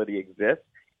stability exists.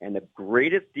 And the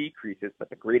greatest decreases, but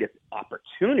the greatest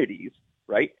opportunities,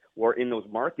 right, were in those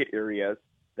market areas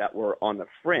that were on the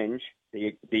fringe.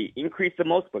 They increased the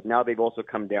most, but now they've also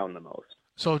come down the most.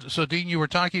 So Dean, you were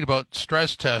talking about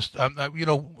stress tests.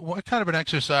 What kind of an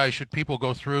exercise should people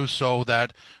go through so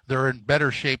that they're in better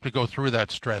shape to go through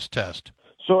that stress test?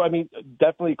 So, I mean,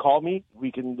 definitely call me.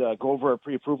 We can go over a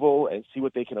pre-approval and see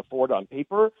what they can afford on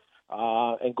paper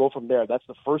and go from there. That's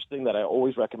the first thing that I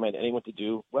always recommend anyone to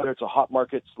do, whether it's a hot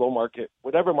market, slow market,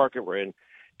 whatever market we're in.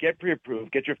 Get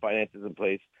pre-approved, get your finances in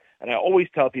place. And I always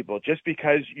tell people, just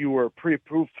because you were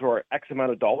pre-approved for X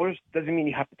amount of dollars doesn't mean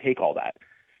you have to take all that.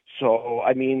 So,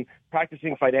 I mean,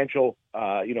 practicing financial,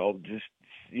 know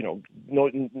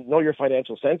your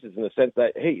financial senses in the sense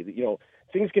that, hey,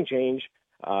 things can change.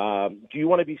 Do you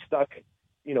want to be stuck,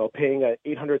 paying at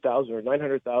 $800,000 or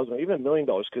 $900,000 or even $1 million?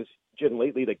 Because Jim,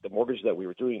 lately, like the mortgage that we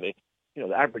were doing,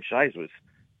 the average size was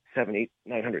 $700,000,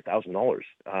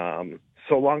 $800,000.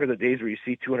 So long are the days where you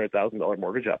see $200,000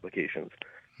 mortgage applications.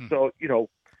 So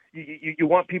you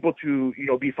want people to,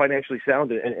 be financially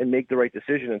sound and make the right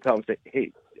decision and tell them, say,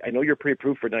 hey, I know you're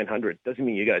pre-approved for 900. Doesn't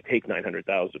mean you got to take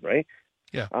 900,000, right?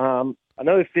 Yeah.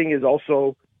 Another thing is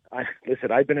also,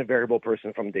 listen, I've been a variable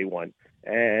person from day one,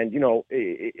 and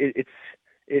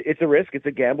it's a risk, it's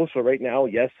a gamble. So right now,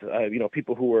 yes,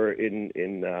 people who are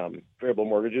in variable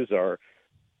mortgages are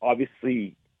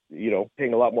obviously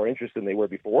paying a lot more interest than they were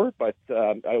before. But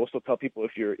I also tell people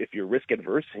if you're risk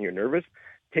adverse and you're nervous,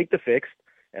 take the fixed.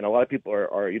 And a lot of people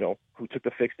are who took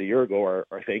the fixed a year ago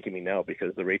are thanking me now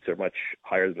because the rates are much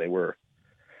higher than they were,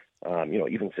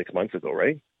 even 6 months ago,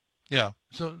 right? Yeah.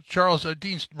 So, Charles,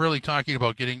 Dean's really talking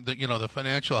about getting the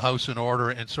financial house in order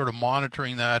and sort of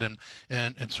monitoring that and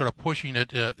sort of pushing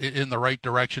it in the right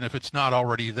direction if it's not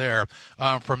already there.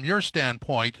 From your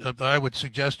standpoint, I would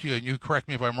suggest to you, and you correct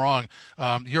me if I'm wrong,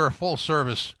 you're a full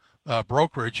service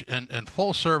brokerage, and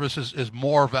full service is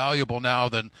more valuable now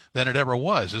than it ever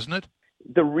was, isn't it?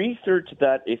 The research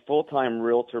that a full-time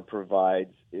realtor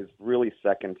provides is really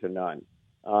second to none.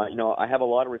 I have a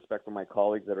lot of respect for my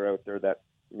colleagues that are out there that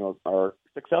are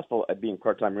successful at being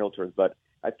part-time realtors. But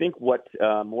I think what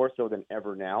more so than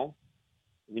ever now,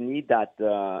 you need that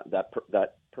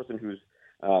person who's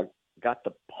got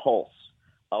the pulse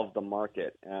of the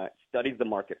market, studies the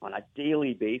market on a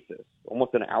daily basis,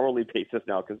 almost an hourly basis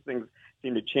now, because things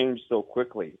seem to change so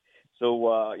quickly.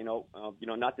 So,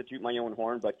 not to toot my own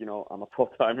horn, but, I'm a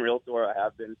full-time realtor. I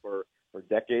have been for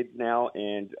decades now.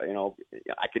 And,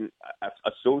 I can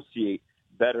associate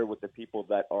better with the people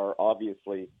that are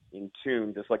obviously in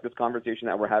tune, just like this conversation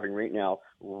that we're having right now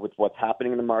with what's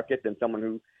happening in the market, than someone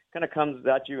who kind of comes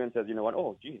at you and says, you know what,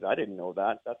 oh, geez, I didn't know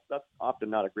that. That's often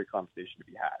not a great conversation to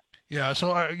be had. Yeah,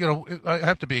 so I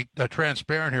have to be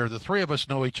transparent here. The three of us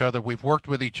know each other. We've worked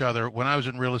with each other. When I was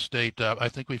in real estate, I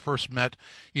think we first met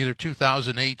either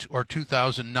 2008 or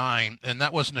 2009, and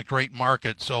that wasn't a great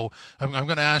market. So I'm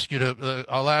going to ask you to.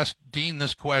 I'll ask Dean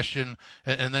this question,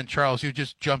 and then Charles, you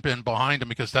just jump in behind him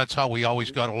because that's how we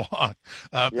always got along.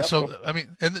 Yep. So I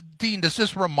mean, and Dean, does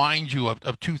this remind you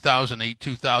of 2008,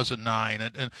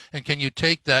 2009, and can you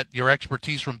take your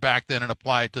expertise from back then and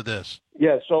apply it to this?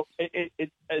 Yeah, so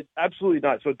it absolutely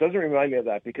not. So it doesn't remind me of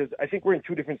that because I think we're in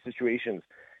two different situations.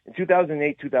 In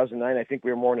 2008, 2009, I think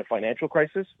we were more in a financial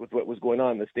crisis with what was going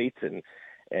on in the States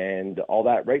and all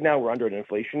that. Right now, we're under an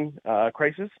inflation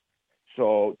crisis.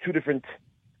 So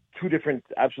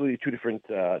absolutely two different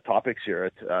topics here.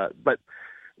 But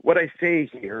what I say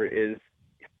here is,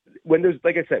 when there's,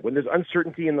 like I said, when there's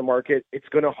uncertainty in the market, it's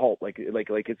going to halt. Like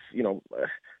it's,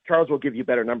 Charles will give you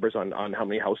better numbers on how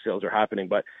many house sales are happening,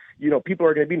 but people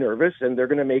are going to be nervous and they're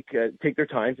going to take their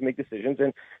time to make decisions.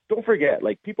 And don't forget,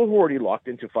 like, people who are already locked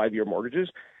into 5-year mortgages,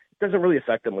 it doesn't really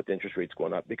affect them with the interest rates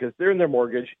going up because they're in their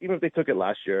mortgage. Even if they took it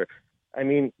last year, I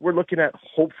mean, we're looking at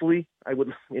hopefully, a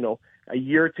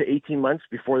year to 18 months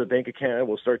before the Bank of Canada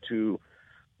will start to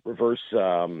reverse,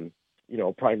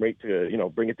 prime rate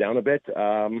to, bring it down a bit.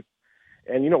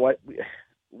 And you know what?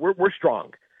 We're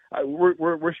strong.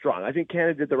 We're strong. I think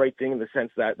Canada did the right thing in the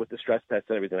sense that with the stress tests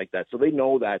and everything like that. So they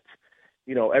know that,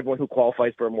 everyone who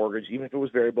qualifies for a mortgage, even if it was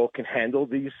variable, can handle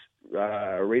these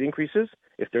rate increases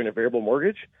if they're in a variable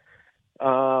mortgage.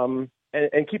 And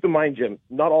keep in mind, Jim,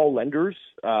 not all lenders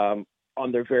on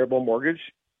their variable mortgage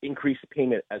increase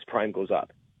payment as prime goes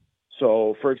up.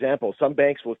 So, for example, some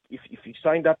banks will, if you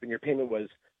signed up and your payment was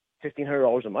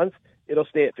 $1,500 a month, it'll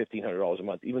stay at $1,500 a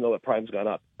month, even though the prime's gone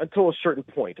up until a certain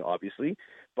point, obviously.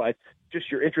 But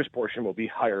just your interest portion will be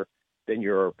higher than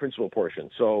your principal portion.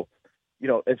 So,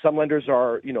 and some lenders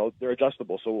are, they're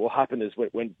adjustable. So what will happen is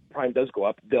when prime does go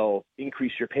up, they'll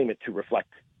increase your payment to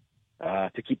reflect,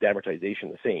 to keep the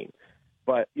amortization the same.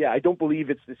 But yeah, I don't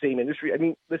believe it's the same industry. I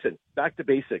mean, listen, back to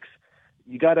basics.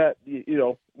 You gotta,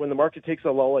 when the market takes a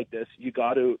lull like this, you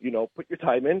got to, put your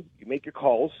time in, you make your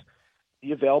calls,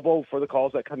 be available for the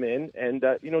calls that come in, and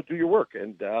do your work.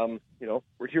 And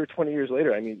we're here 20 years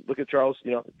later. I mean, look at Charles.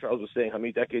 Charles was saying, how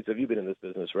many decades have you been in this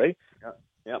business, right?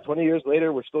 Yeah. 20 years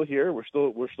later, we're still here. We're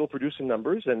still producing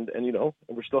numbers, and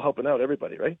we're still helping out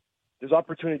everybody, right? There's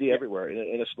opportunity everywhere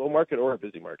in a slow market or a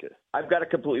busy market. I've got to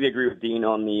completely agree with Dean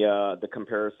on the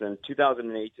comparison.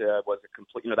 2008 was a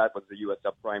complete, that was the U.S.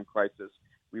 subprime crisis.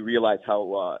 We realized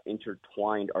how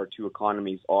intertwined our two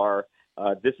economies are.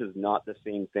 This is not the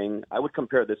same thing. I would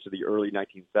compare this to the early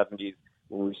 1970s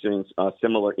when we were seeing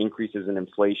similar increases in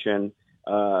inflation,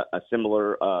 a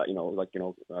similar, a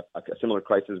similar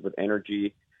crisis with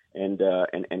energy and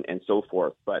so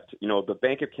forth. But the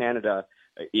Bank of Canada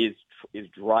is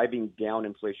driving down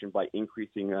inflation by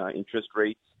increasing interest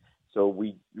rates. So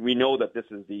we know that this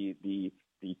is the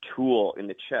tool in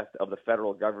the chest of the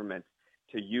federal government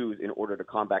to use in order to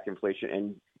combat inflation.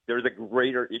 And there's a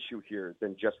greater issue here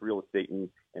than just real estate and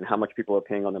how much people are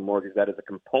paying on their mortgage. That is a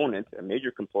component, a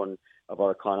major component of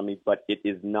our economy, but it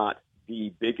is not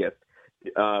the biggest.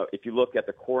 If you look at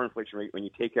the core inflation rate, when you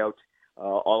take out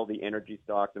all the energy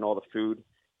stocks and all the food,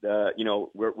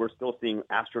 we're still seeing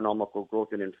astronomical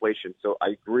growth in inflation. So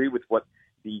I agree with what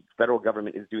the federal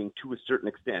government is doing to a certain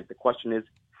extent. The question is,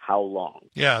 how long?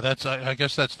 Yeah, I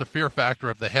guess that's the fear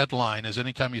factor of the headline, is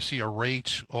anytime you see a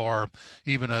rate or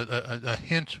even a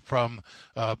hint from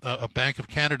a Bank of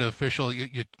Canada official,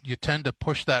 you tend to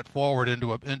push that forward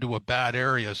into a bad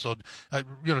area. So,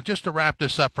 just to wrap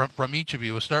this up from each of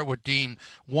you, we'll start with Dean.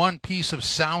 One piece of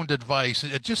sound advice.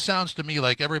 It just sounds to me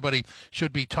like everybody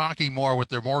should be talking more with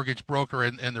their mortgage broker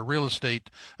and their real estate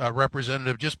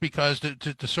representative, just because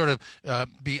to sort of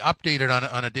be updated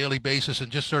on a daily basis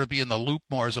and just sort of be in the loop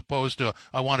more, as opposed to,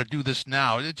 I want to do this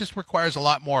now. It just requires a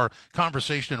lot more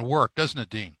conversation and work, doesn't it,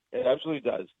 Dean? It absolutely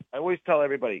does. I always tell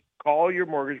everybody, call your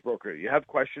mortgage broker. You have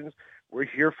questions, we're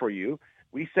here for you.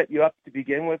 We set you up to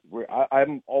begin with.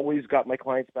 I'm always got my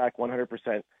clients back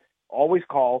 100%. Always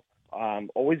call,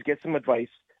 always get some advice.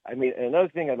 I mean, another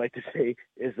thing I'd like to say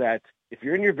is that if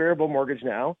you're in your variable mortgage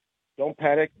now, don't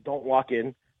panic, don't lock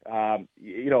in.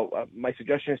 My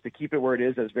suggestion is to keep it where it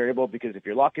is as variable, because if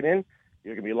you're locking in,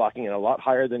 you're going to be locking in a lot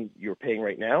higher than you're paying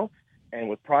right now. And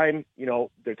with prime,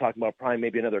 they're talking about prime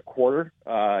maybe another quarter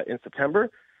in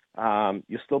September.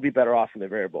 You'll still be better off in the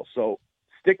variable. So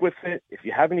stick with it. If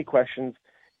you have any questions,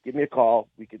 give me a call.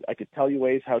 I could tell you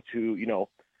ways how to,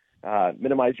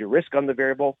 minimize your risk on the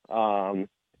variable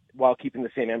while keeping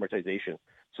the same amortization.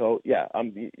 So yeah,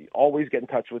 always get in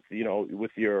touch with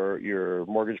your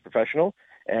mortgage professional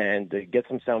and get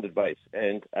some sound advice.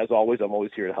 And as always, I'm always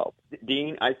here to help.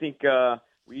 Dean, I think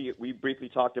we briefly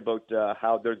talked about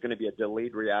how there's going to be a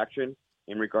delayed reaction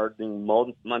in regarding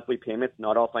monthly payments.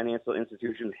 Not all financial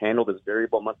institutions handle this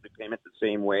variable monthly payment the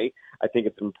same way. I think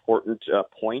it's an important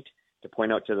point to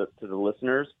point out to the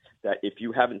listeners that if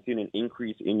you haven't seen an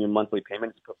increase in your monthly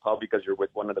payments, probably because you're with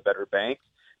one of the better banks.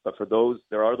 But for those,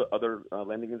 there are the other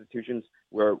lending institutions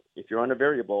where if you're on a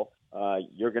variable,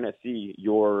 you're going to see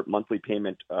your monthly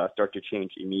payment start to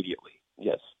change immediately.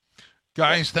 Yes.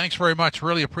 Guys, thanks very much.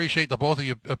 Really appreciate the both of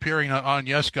you appearing on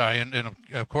Yes Guy, and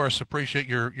of course appreciate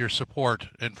your support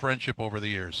and friendship over the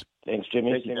years. Thanks,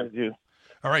 Jimmy. Thank you.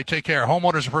 All right, take care.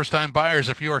 Homeowners and first-time buyers,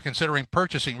 if you are considering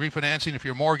purchasing, refinancing, if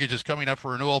your mortgage is coming up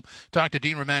for renewal, talk to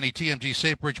Dean Ramani, TMG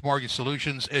Safebridge Mortgage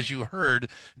Solutions. As you heard,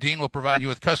 Dean will provide you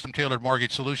with custom-tailored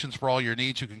mortgage solutions for all your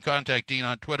needs. You can contact Dean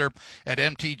on Twitter at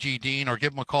MTGDean or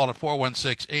give him a call at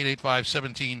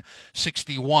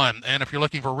 416-885-1761. And if you're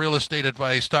looking for real estate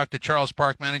advice, talk to Charles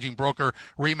Park, Managing Broker,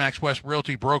 Remax West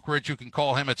Realty Brokerage. You can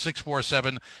call him at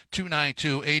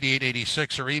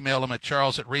 647-292-8886 or email him at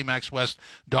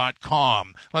charles@remaxwest.com.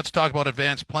 Let's talk about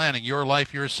advanced planning. Your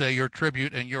life, your say, your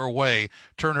tribute, and your way.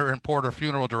 Turner and Porter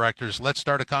Funeral Directors. Let's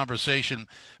start a conversation.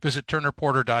 Visit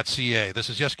turnerporter.ca. This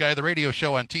is Yes Guy, the radio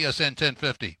show on TSN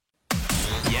 1050.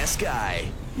 Yes Guy,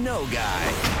 no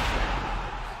guy.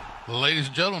 Ladies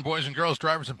and gentlemen, boys and girls,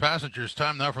 drivers and passengers,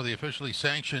 time now for the officially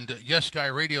sanctioned Yes Guy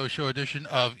radio show edition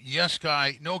of Yes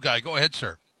Guy, No Guy. Go ahead,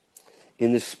 sir.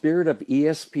 In the spirit of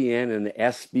ESPN and the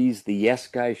ESPYs, the Yes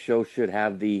Guy show should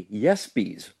have the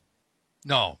YesBees.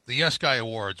 No, the Yes Guy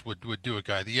Awards would do it,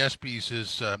 Guy. The ESPYs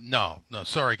is, no,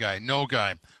 sorry, Guy, no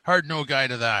guy. Hard no guy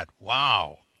to that.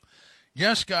 Wow.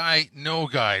 Yes Guy, no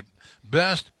guy.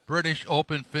 Best British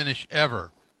Open finish ever.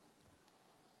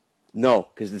 No,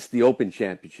 because it's the Open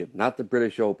Championship, not the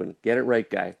British Open. Get it right,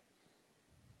 Guy.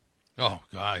 Oh,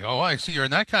 Guy. Oh, I see you're in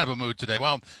that kind of a mood today.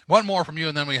 Well, one more from you,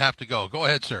 and then we have to go. Go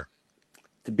ahead, sir.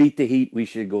 To beat the heat, we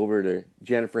should go over to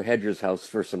Jennifer Hedger's house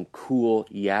for some cool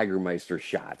Jägermeister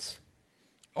shots.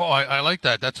 Oh, I like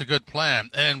that. That's a good plan.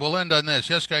 And we'll end on this.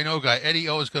 Yes Guy, no guy. Eddie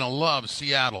O is going to love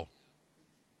Seattle.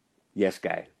 Yes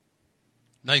Guy.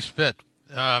 Nice fit.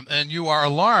 And you are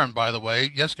alarmed, by the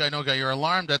way. Yes Guy, no guy. You're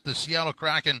alarmed at the Seattle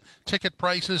Kraken ticket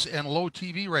prices and low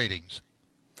TV ratings.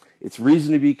 It's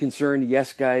reason to be concerned,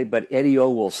 Yes Guy, but Eddie O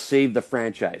will save the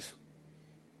franchise.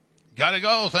 Gotta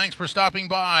go. Thanks for stopping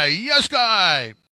by. Yes Guy.